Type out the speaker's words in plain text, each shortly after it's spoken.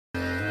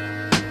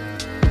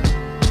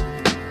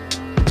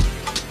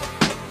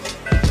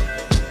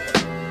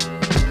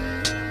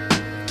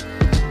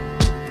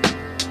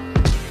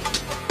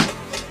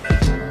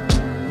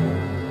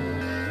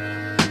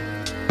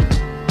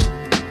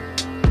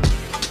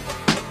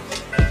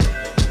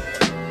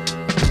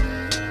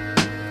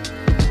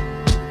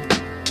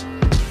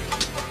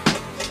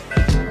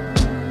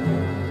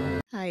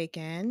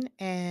again,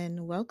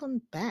 and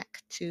welcome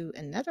back to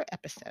another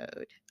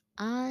episode.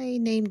 I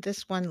named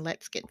this one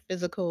Let's Get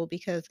Physical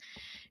because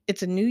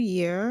it's a new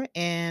year,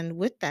 and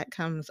with that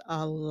comes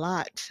a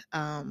lot.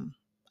 A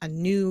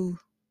new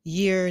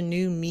year,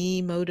 new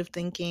me mode of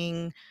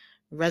thinking,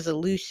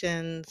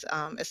 resolutions,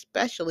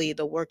 especially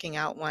the working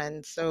out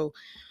ones. So,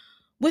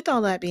 with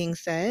all that being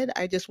said,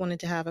 I just wanted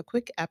to have a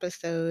quick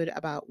episode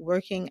about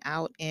working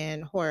out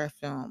in horror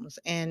films.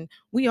 And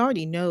we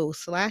already know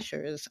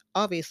slashers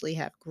obviously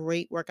have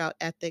great workout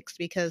ethics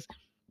because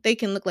they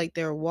can look like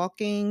they're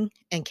walking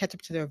and catch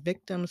up to their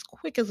victims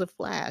quick as a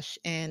flash.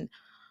 And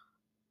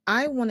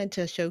I wanted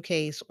to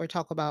showcase or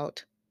talk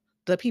about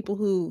the people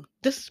who,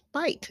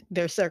 despite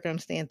their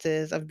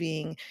circumstances of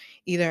being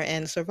either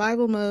in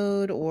survival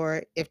mode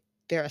or if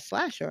they're a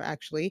slasher,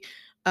 actually,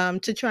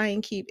 to try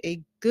and keep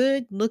a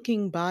good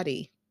looking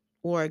body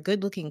or a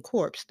good looking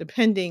corpse,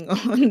 depending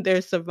on their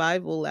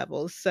survival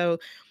levels. So,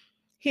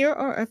 here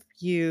are a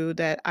few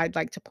that I'd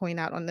like to point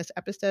out on this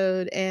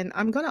episode. And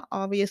I'm going to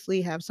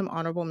obviously have some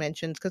honorable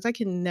mentions because I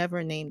can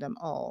never name them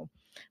all.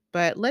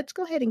 But let's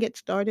go ahead and get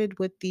started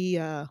with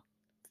the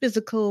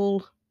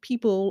physical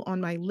people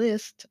on my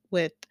list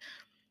with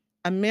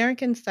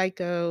American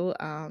Psycho.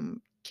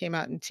 Came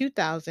out in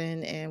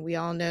 2000, and we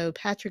all know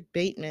Patrick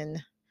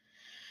Bateman,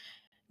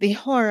 the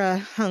horror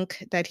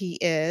hunk that he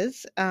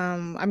is.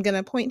 I'm going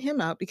to point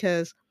him out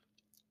because,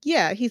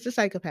 yeah, he's a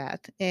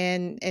psychopath,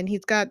 and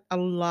he's got a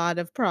lot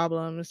of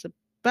problems,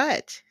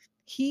 but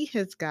he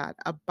has got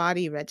a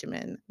body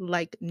regimen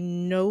like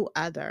no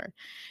other.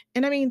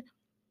 And I mean,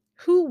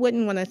 who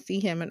wouldn't wanna see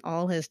him in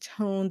all his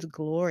toned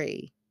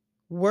glory,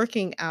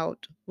 working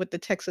out with the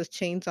Texas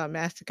Chainsaw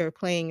Massacre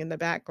playing in the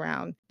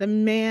background? The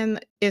man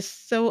is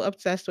so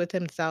obsessed with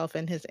himself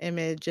and his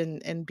image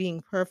and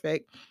being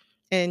perfect.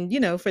 And,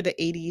 for the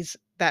 '80s,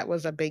 that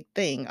was a big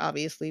thing,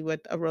 obviously,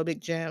 with aerobic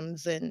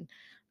gyms and,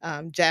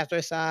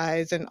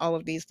 jazzercise and all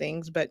of these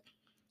things, but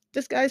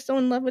this guy's so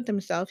in love with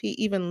himself, he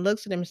even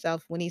looks at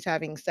himself when he's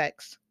having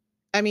sex.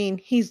 I mean,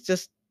 he's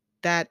just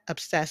that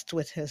obsessed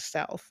with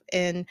himself,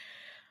 and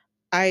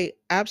I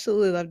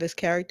absolutely love this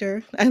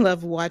character. I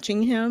love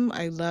watching him.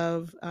 I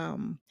love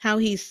how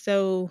he's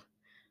so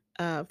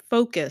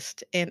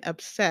focused and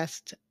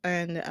obsessed,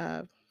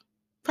 and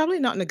probably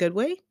not in a good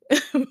way,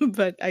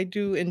 but I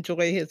do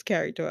enjoy his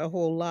character a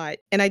whole lot.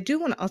 And I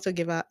do want to also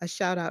give a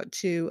shout out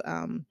to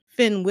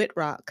Finn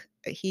Whitrock.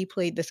 He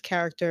played this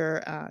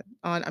character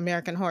on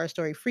American Horror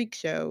Story Freak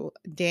Show.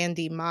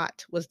 Dandy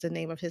Mott was the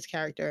name of his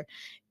character.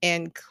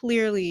 And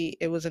clearly,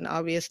 it was an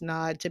obvious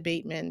nod to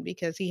Bateman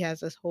because he has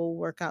this whole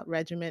workout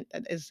regimen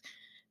that is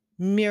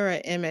mirror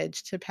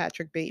image to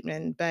Patrick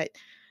Bateman. But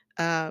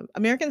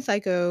American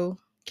Psycho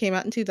came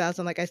out in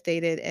 2000, like I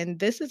stated, and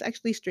this is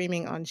actually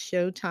streaming on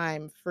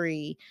Showtime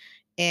free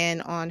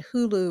and on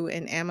Hulu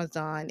and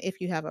Amazon if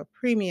you have a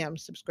premium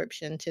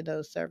subscription to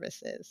those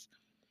services.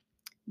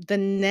 The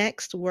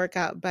next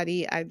workout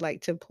buddy I'd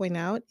like to point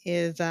out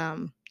is a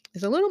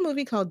little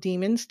movie called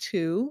Demons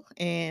 2,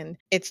 and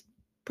it's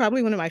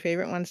probably one of my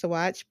favorite ones to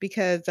watch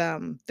because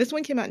this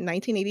one came out in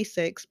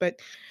 1986, but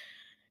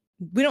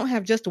we don't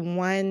have just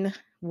one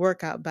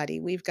workout buddy.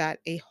 We've got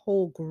a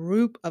whole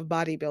group of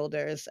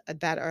bodybuilders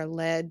that are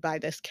led by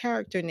this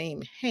character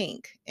named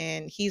Hank,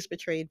 and he's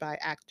portrayed by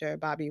actor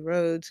Bobby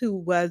Rhodes, who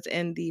was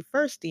in the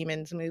first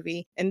Demons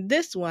movie. And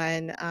this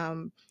one,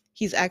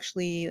 he's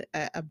actually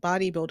a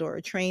bodybuilder or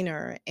a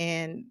trainer,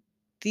 and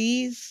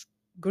these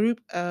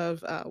group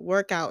of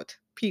workout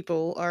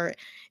people are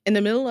in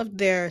the middle of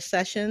their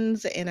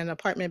sessions in an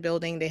apartment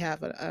building. They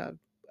have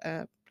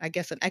I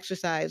guess, an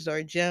exercise or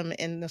a gym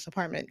in this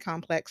apartment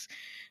complex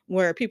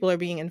where people are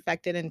being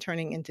infected and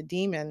turning into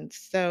demons.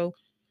 So,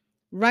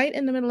 right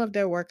in the middle of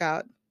their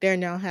workout, they're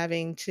now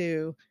having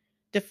to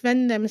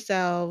defend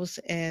themselves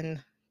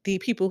and the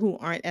people who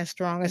aren't as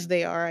strong as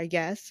they are, I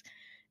guess.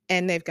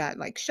 And they've got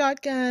like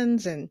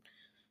shotguns and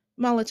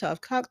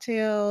Molotov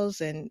cocktails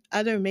and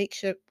other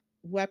makeshift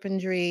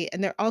weaponry.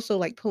 And they're also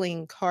like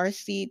pulling car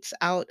seats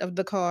out of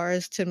the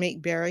cars to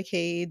make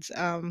barricades.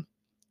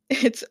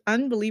 It's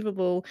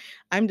unbelievable.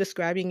 I'm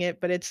describing it,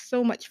 but it's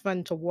so much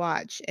fun to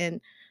watch, and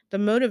the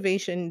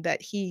motivation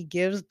that he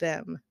gives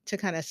them to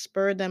kinda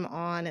spur them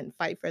on and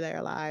fight for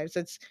their lives,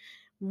 it's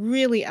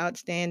really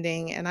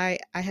outstanding, and I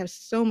have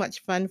so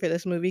much fun for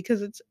this movie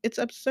because it's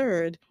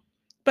absurd,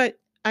 but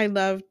I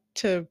love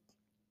to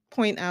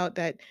point out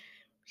that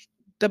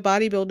the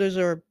bodybuilders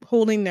are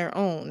holding their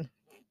own.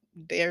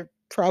 They're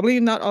probably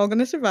not all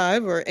gonna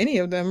survive, or any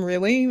of them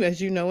really, as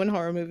you know in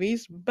horror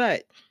movies,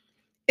 but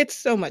it's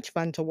so much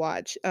fun to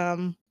watch,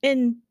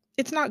 and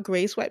it's not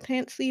gray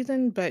sweatpants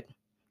season, but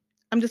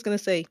I'm just gonna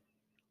say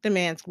the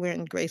man's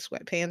wearing gray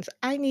sweatpants.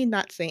 I need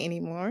not say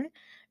anymore.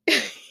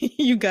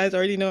 You guys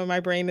already know where my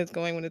brain is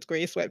going when it's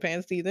gray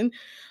sweatpants season.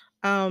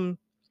 Um,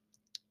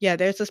 yeah,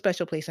 there's a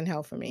special place in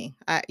hell for me.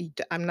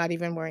 I'm not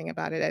even worrying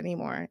about it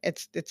anymore.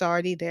 It's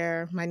already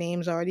there. My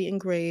name's already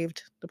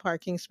engraved, the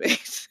parking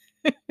space.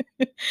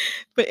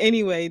 But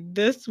anyway,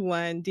 this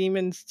one,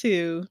 Demons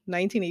 2,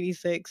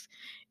 1986,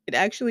 it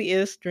actually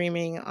is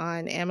streaming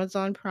on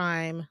Amazon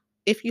Prime.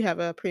 if you have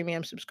a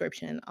premium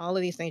subscription. All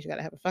of these things, you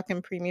gotta have a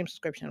fucking premium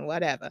subscription,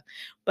 whatever.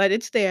 But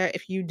it's there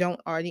if you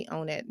don't already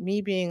own it.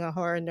 Me being a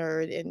horror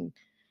nerd and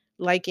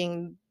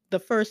liking the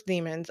first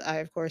Demons, I,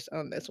 of course,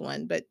 own this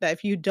one, but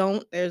if you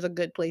don't, there's a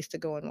good place to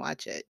go and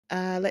watch it.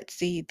 Let's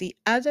see, the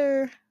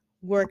other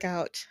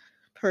workout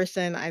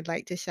person I'd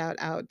like to shout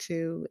out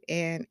to,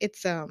 and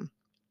it's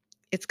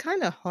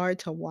kinda hard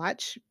to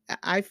watch,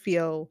 I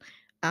feel,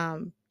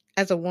 um,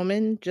 as a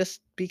woman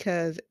just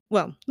because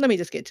well, let me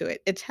just get to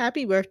it. It's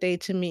Happy Birthday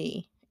to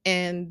Me,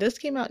 and this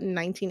came out in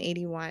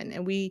 1981,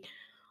 and we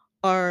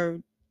are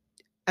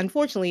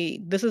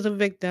unfortunately, this is a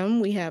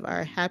victim. We have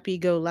our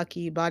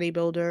happy-go-lucky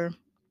bodybuilder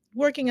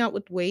working out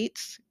with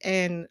weights,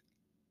 and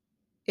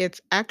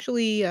it's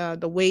actually,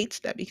 the weights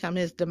that become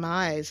his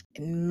demise,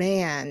 and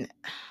man,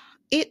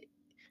 it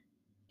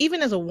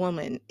even as a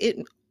woman, it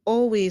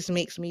always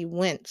makes me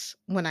wince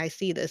when I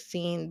see this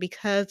scene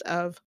because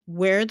of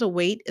where the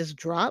weight is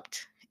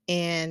dropped,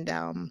 and,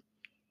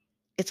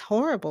 it's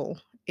horrible.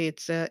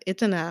 It's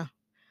in a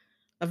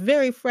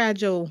very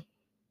fragile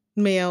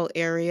male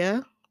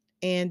area,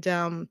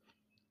 and,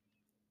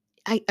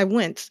 I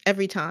wince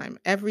every time.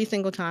 Every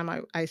single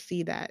time I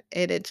see that,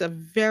 and it's a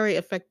very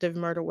effective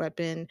murder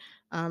weapon,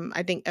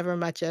 I think ever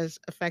much as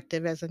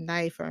effective as a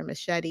knife or a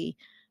machete,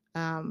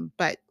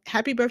 but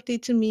Happy Birthday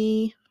to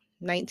Me,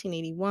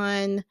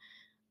 1981,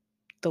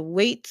 the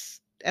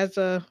weights as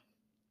a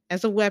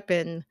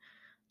weapon,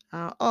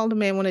 all the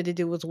man wanted to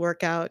do was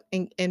work out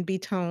and be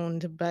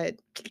toned,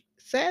 but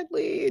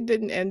sadly, it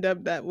didn't end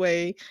up that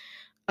way.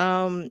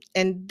 And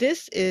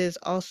this is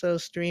also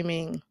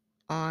streaming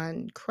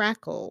on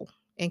Crackle,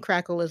 and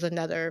Crackle is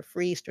another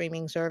free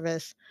streaming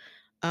service.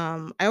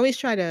 I always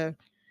try to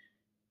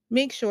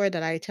make sure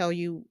that I tell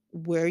you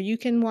where you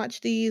can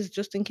watch these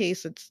just in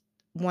case it's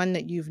one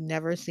that you've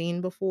never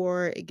seen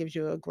before. It gives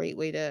you a great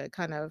way to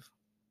kind of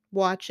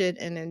watch it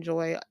and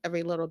enjoy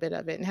every little bit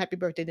of it. And Happy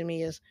Birthday to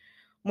Me is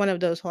one of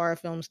those horror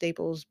film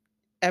staples.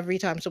 Every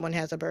time someone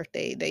has a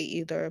birthday, they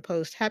either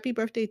post Happy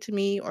Birthday to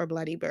Me or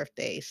Bloody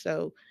Birthday.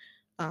 So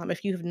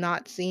if you've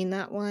not seen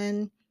that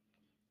one,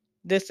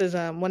 this is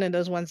one of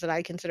those ones that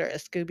I consider a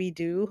Scooby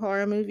Doo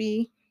horror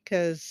movie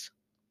because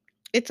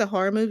it's a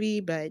horror movie,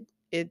 but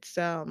its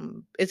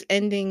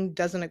ending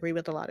doesn't agree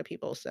with a lot of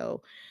people.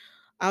 So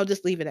I'll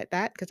just leave it at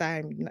that because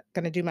I'm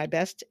going to do my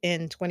best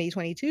in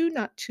 2022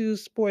 not to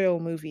spoil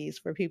movies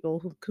for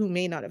people who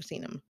may not have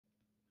seen them.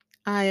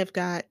 I have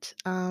got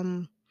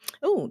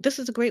oh, this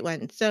is a great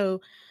one.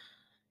 So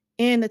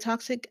in The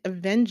Toxic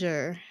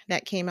Avenger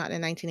that came out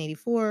in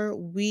 1984,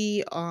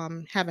 we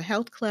have a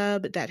health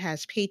club that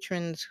has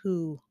patrons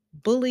who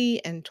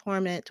bully and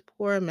torment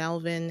poor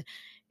Melvin.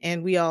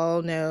 And we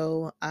all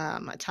know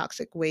a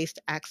toxic waste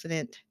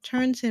accident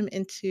turns him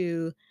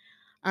into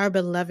our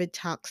beloved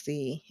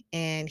Toxie,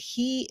 and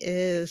he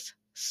is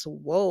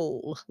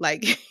swole.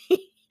 Like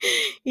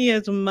he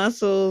has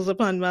muscles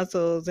upon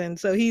muscles, and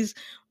so he's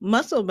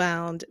muscle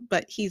bound,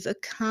 but he's a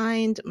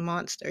kind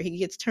monster. He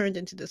gets turned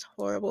into this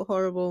horrible,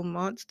 horrible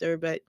monster,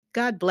 but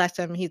God bless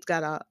him, he's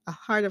got a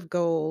heart of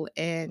gold,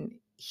 and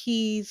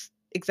he's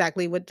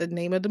exactly what the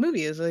name of the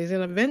movie is. He's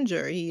an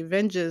avenger. He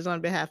avenges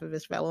on behalf of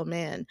his fellow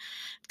man.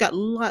 It's got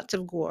lots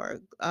of gore.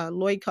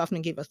 Lloyd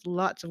Kaufman gave us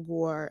lots of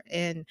gore,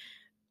 and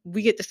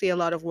we get to see a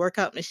lot of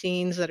workout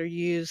machines that are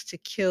used to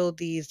kill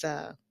these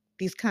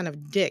kind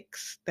of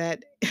dicks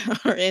that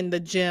are in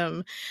the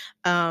gym.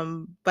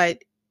 But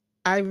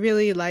I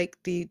really like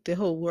the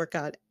whole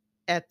workout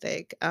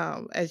ethic.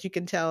 As you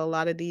can tell, a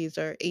lot of these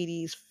are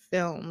 80s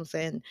films,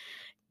 and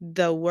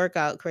the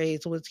workout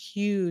craze was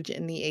huge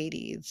in the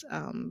 80s.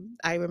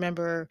 I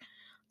remember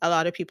a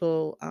lot of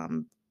people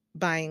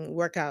buying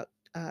workout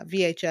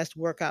VHS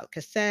workout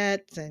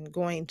cassettes and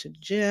going to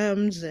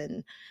gyms,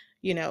 and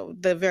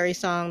the very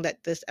song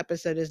that this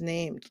episode is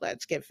named,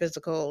 "Let's Get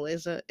Physical,"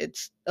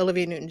 it's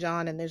Olivia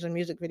Newton-John, and there's a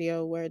music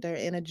video where they're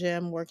in a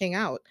gym working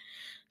out.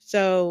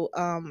 So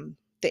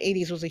the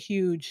 80s was a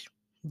huge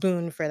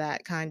boon for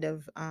that kind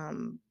of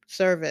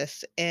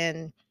service,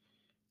 and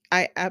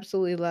I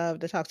absolutely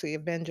love The Toxic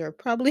Avenger,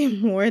 probably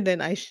more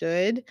than I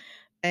should,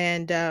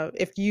 and,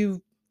 if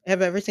you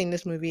have ever seen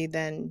this movie,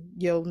 then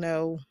you'll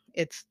know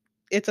it's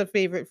a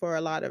favorite for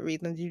a lot of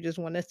reasons. You just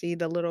wanna see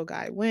the little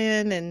guy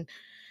win, and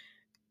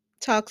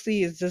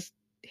Toxie is just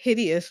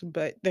hideous,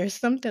 but there's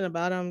something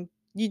about him,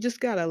 you just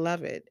gotta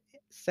love it.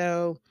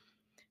 So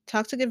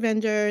Toxic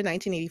Avenger,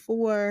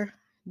 1984.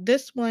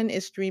 This one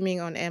is streaming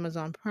on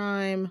Amazon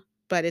Prime,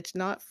 but it's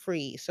not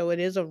free, so it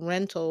is a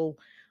rental.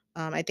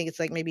 I think it's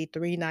like maybe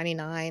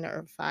 3.99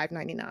 or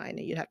 5.99, and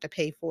you have to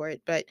pay for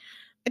it. But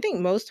I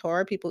think most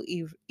horror people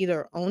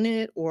either own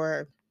it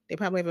or they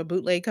probably have a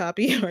bootleg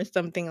copy or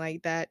something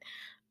like that.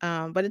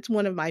 But it's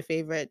one of my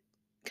favorite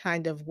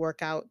kind of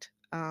workout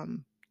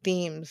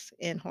themes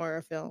in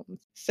horror films.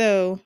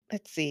 So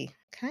let's see.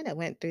 Kind of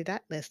went through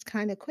that list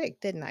kind of quick,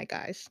 didn't I,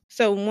 guys?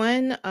 So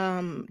one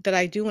that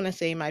I do want to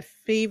say my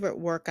favorite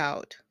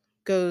workout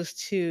goes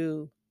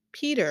to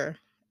Peter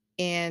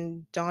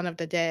and Dawn of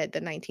the Dead, the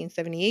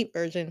 1978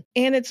 version.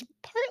 And it's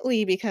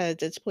partly because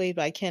it's played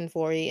by Ken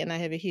Foree, and I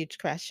have a huge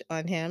crush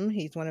on him.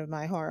 He's one of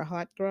my horror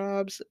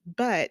heartthrobs,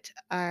 but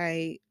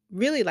I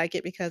really like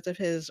it because of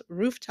his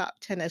rooftop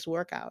tennis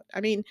workout.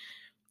 I mean,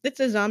 it's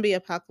a zombie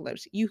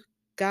apocalypse. You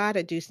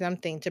gotta do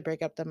something to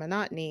break up the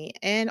monotony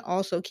and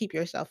also keep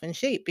yourself in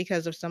shape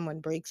because if someone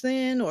breaks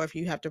in or if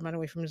you have to run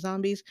away from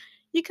zombies,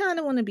 you kind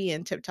of want to be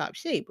in tip top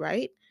shape,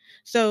 right?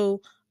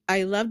 So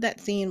I love that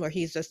scene where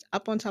he's just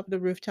up on top of the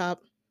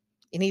rooftop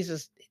and he's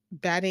just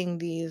batting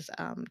these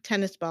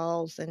tennis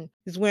balls and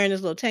he's wearing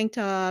his little tank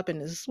top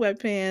and his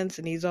sweatpants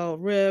and he's all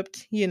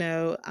ripped,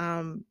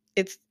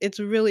 it's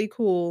really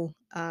cool.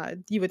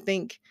 You would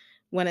think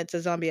when it's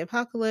a zombie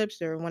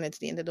apocalypse or when it's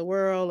the end of the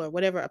world or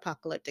whatever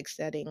apocalyptic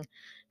setting,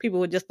 people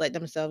would just let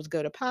themselves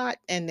go to pot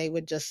and they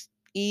would just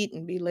eat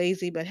and be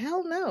lazy, but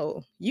hell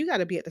no, you got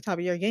to be at the top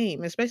of your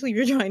game, especially if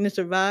you're trying to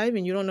survive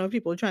and you don't know if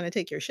people are trying to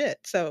take your shit.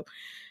 So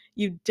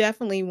you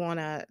definitely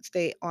wanna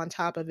stay on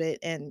top of it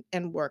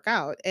and work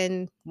out,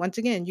 and once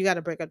again, you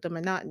gotta break up the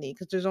monotony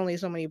because there's only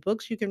so many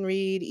books you can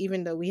read,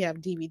 even though we have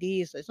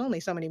DVDs, there's only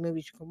so many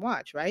movies you can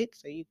watch, right?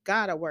 So you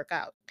gotta work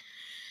out.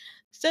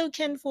 So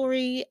Ken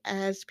Foree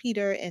as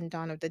Peter in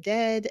Dawn of the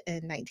Dead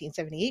in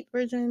 1978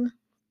 version,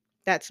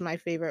 that's my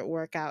favorite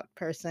workout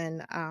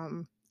person,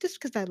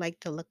 just because I like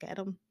to look at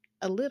him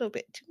a little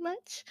bit too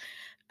much.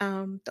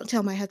 Don't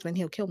tell my husband,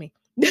 he'll kill me.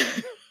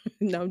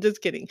 No, I'm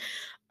just kidding.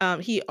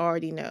 He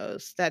already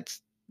knows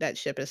that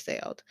ship has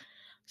sailed.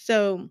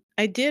 So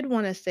I did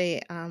want to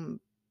say,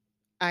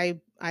 I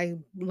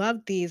love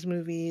these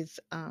movies,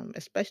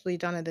 especially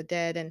Dawn of the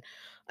Dead, and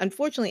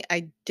unfortunately,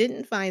 I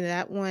didn't find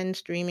that one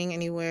streaming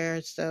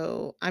anywhere.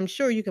 So I'm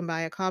sure you can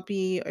buy a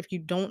copy if you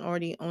don't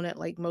already own it,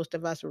 like most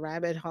of us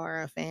rabid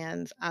horror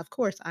fans. Of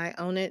course, I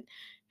own it,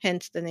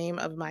 hence the name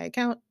of my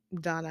account,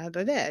 Dawn of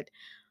the Dead.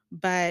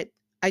 But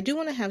I do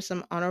want to have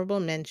some honorable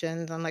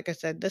mentions, and like I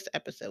said, this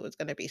episode was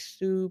going to be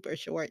super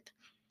short.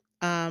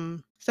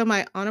 So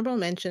my honorable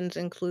mentions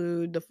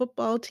include the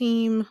football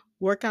team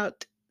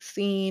workout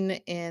scene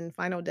in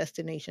Final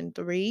Destination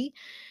 3,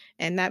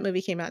 and that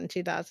movie came out in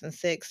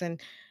 2006. And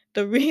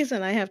the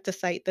reason I have to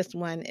cite this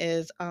one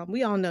is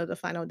we all know the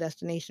Final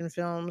Destination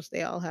films.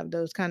 They all have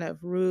those kind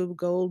of Rube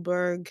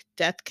Goldberg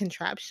death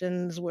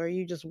contraptions where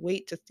you just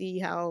wait to see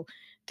how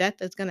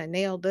death is going to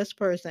nail this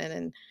person.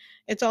 And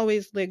it's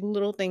always like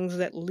little things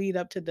that lead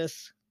up to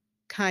this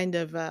kind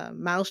of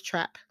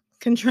mousetrap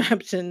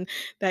contraption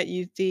that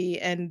you see.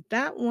 And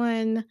that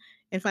one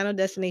in Final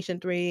Destination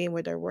 3,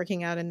 where they're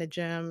working out in the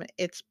gym,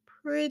 it's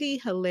pretty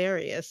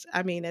hilarious.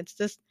 I mean, it's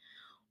just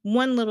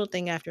one little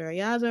thing after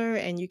another,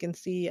 and you can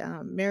see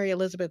Mary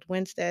Elizabeth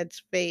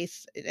Winstead's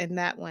face in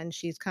that one.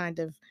 She's kind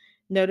of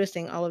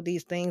noticing all of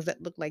these things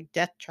that look like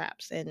death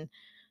traps, and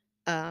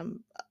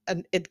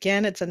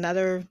again, it's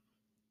another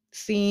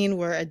scene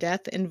where a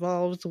death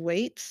involves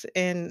weights,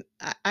 and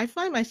I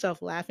find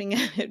myself laughing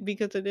at it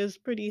because it is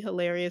pretty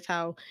hilarious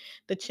how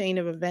the chain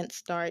of events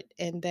start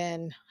and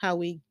then how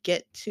we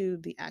get to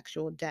the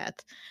actual death.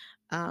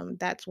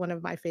 That's one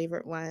of my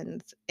favorite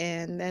ones,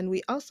 and then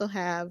we also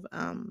have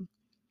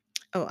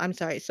oh, I'm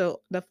sorry. So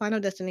the Final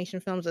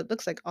Destination films, it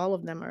looks like all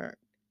of them are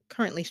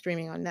currently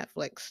streaming on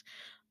Netflix.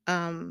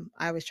 I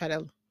always try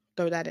to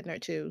throw that in there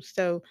too.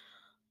 So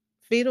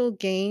Fatal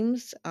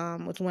Games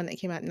was one that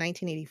came out in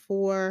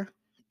 1984,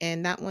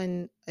 and that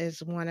one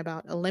is one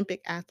about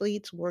Olympic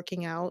athletes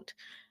working out,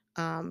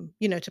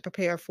 to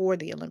prepare for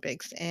the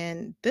Olympics.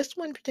 And this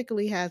one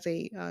particularly has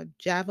a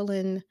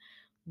javelin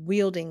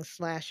wielding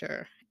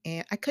slasher,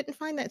 and I couldn't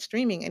find that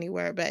streaming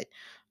anywhere, but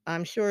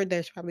I'm sure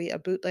there's probably a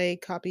bootleg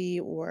copy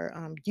or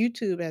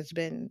YouTube has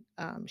been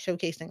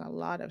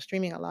showcasing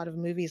streaming a lot of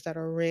movies that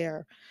are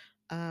rare.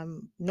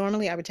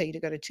 Normally, I would tell you to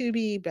go to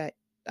Tubi, but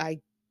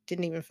I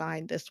didn't even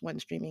find this one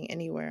streaming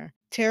anywhere.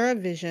 Terra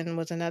Vision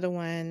was another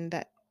one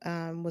that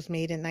was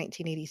made in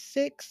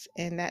 1986,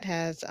 and that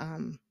has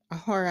a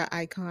horror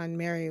icon,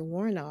 Mary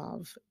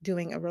Warnov,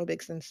 doing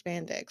aerobics in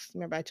spandex.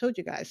 Remember, I told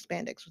you guys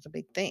spandex was a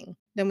big thing.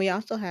 Then we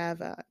also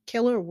have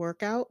Killer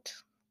Workout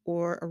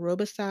or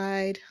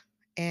Aerobicide,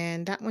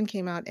 and that one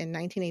came out in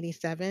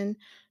 1987.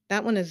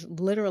 That one is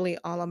literally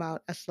all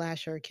about a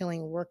slasher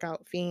killing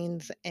workout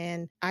fiends,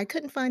 and I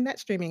couldn't find that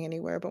streaming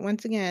anywhere. But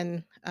once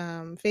again,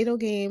 Fatal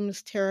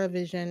Games,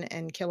 TerraVision,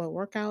 and Killer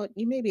Workout,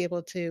 you may be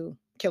able to.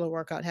 Killer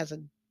Workout has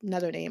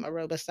another name,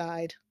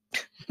 Aerobicide,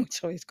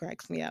 which always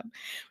cracks me up.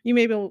 You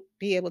may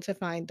be able to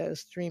find those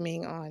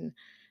streaming on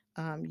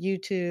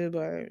YouTube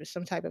or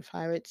some type of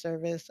pirate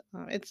service.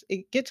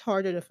 It gets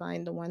harder to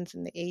find the ones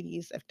in the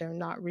 80s if they're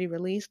not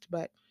re-released,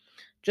 but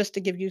just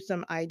to give you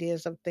some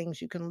ideas of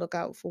things you can look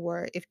out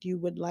for if you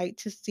would like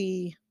to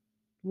see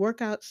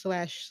workout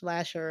slash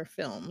slasher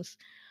films.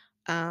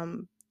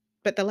 Um,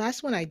 but the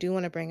last one I do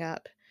want to bring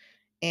up,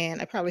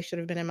 and I probably should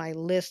have been in my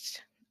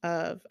list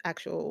of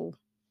actual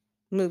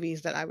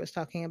movies that I was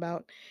talking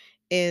about,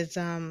 is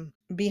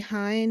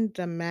Behind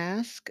the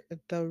Mask,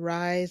 The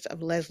Rise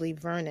of Leslie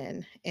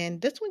Vernon. And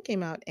this one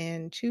came out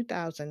in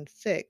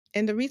 2006.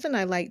 And the reason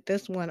I like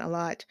this one a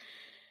lot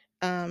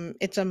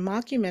It's a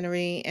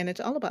mockumentary, and it's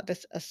all about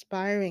this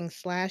aspiring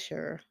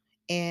slasher,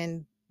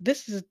 and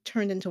this has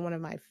turned into one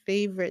of my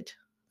favorite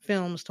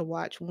films to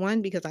watch.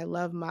 1, because I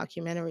love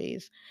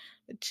mockumentaries,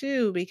 but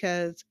 2,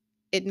 because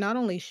it not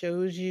only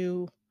shows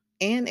you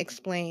and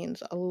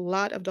explains a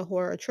lot of the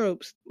horror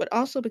tropes, but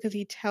also because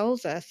he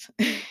tells us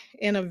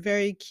in a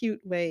very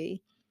cute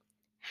way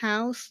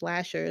how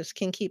slashers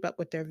can keep up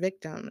with their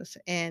victims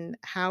and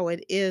how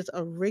it is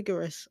a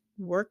rigorous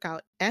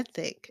workout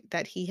ethic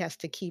that he has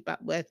to keep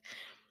up with.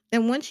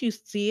 And once you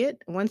see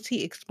it, once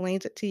he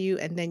explains it to you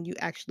and then you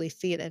actually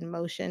see it in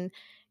motion,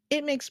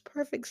 it makes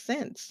perfect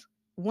sense.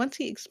 Once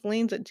he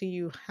explains it to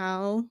you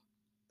how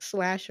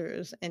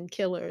slashers and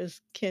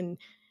killers can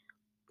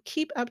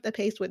keep up the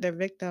pace with their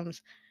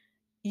victims,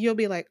 you'll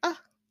be like, "Oh,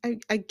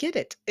 I get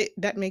it.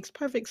 That makes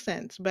perfect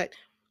sense." But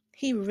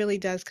he really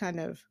does kind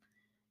of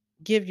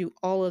give you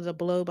all of the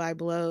blow by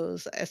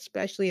blows,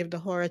 especially of the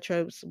horror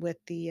tropes with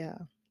the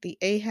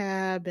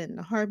Ahab and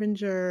the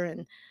Harbinger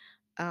and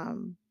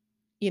um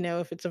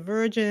if it's a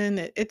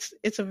virgin,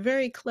 it's a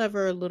very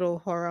clever little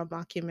horror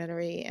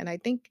mockumentary, and I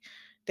think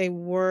they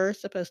were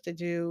supposed to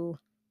do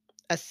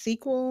a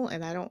sequel,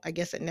 and I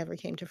guess it never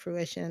came to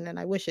fruition, and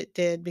I wish it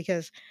did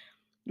because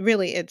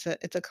really it's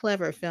a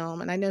clever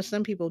film, and I know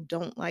some people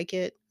don't like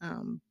it,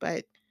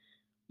 but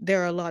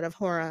there are a lot of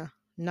horror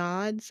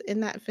nods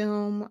in that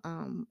film,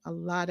 a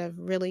lot of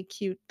really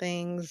cute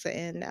things,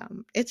 and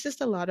it's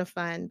just a lot of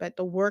fun. But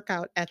the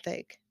workout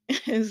ethic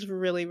is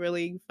really,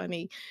 really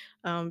funny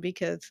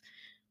because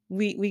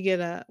we get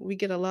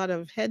a lot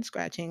of head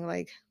scratching,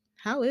 like,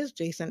 how is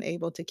Jason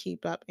able to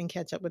keep up and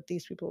catch up with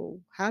these people?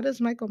 How does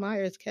Michael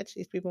Myers catch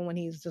these people when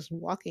he's just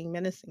walking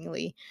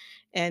menacingly?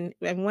 And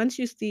once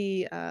you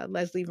see,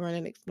 Leslie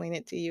Vernon explain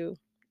it to you,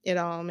 it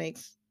all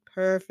makes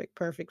perfect,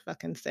 perfect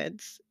fucking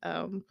sense.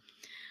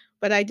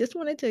 But I just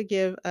wanted to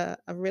give a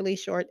really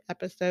short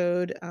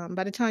episode.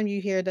 By the time you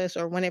hear this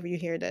or whenever you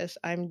hear this,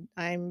 I'm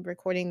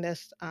recording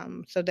this,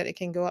 so that it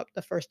can go up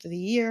the first of the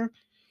year.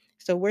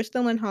 So we're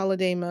still in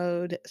holiday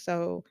mode,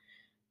 so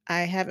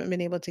I haven't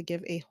been able to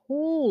give a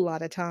whole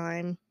lot of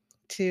time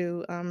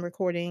to,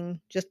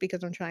 recording just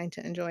because I'm trying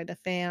to enjoy the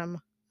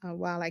fam,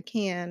 while I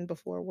can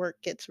before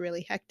work gets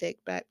really hectic,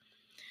 but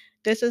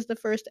this is the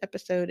first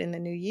episode in the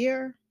new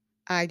year.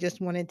 I just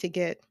wanted to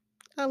get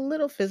a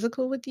little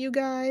physical with you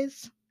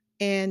guys,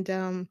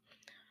 and,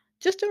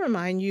 just to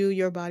remind you,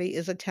 your body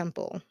is a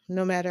temple,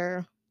 no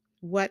matter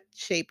what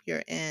shape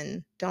you're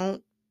in.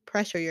 Don't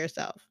pressure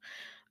yourself.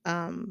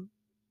 Um,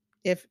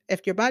 if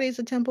your body is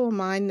a temple,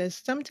 mine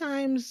is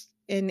sometimes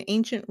in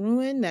ancient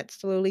ruin that's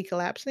slowly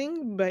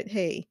collapsing, but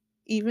hey,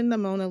 even the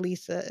Mona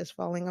Lisa is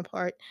falling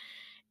apart.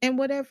 And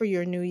whatever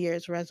your New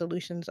Year's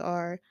resolutions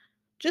are,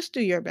 just do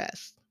your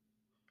best.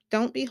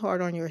 Don't be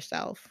hard on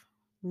yourself.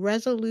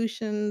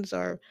 Resolutions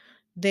are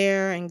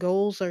there and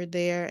goals are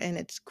there, and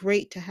it's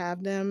great to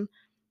have them,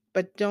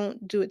 but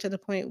don't do it to the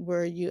point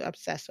where you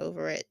obsess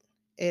over it.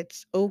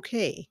 It's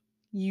okay.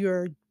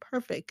 You're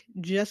perfect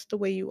just the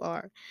way you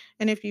are.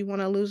 And if you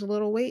want to lose a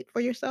little weight for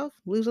yourself,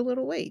 lose a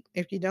little weight.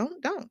 If you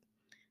don't, don't.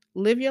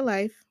 Live your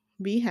life,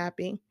 be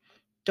happy,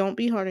 don't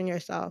be hard on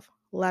yourself,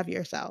 love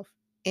yourself.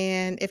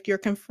 And if you're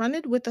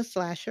confronted with a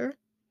slasher,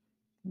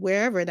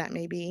 wherever that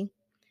may be,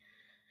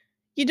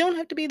 you don't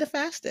have to be the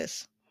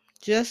fastest,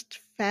 just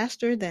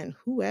faster than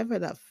whoever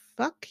the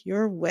fuck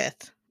you're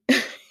with.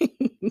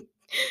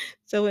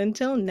 So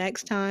until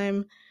next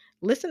time,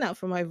 listen out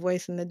for my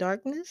voice in the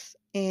darkness,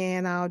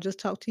 and I'll just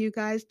talk to you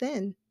guys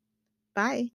then. Bye.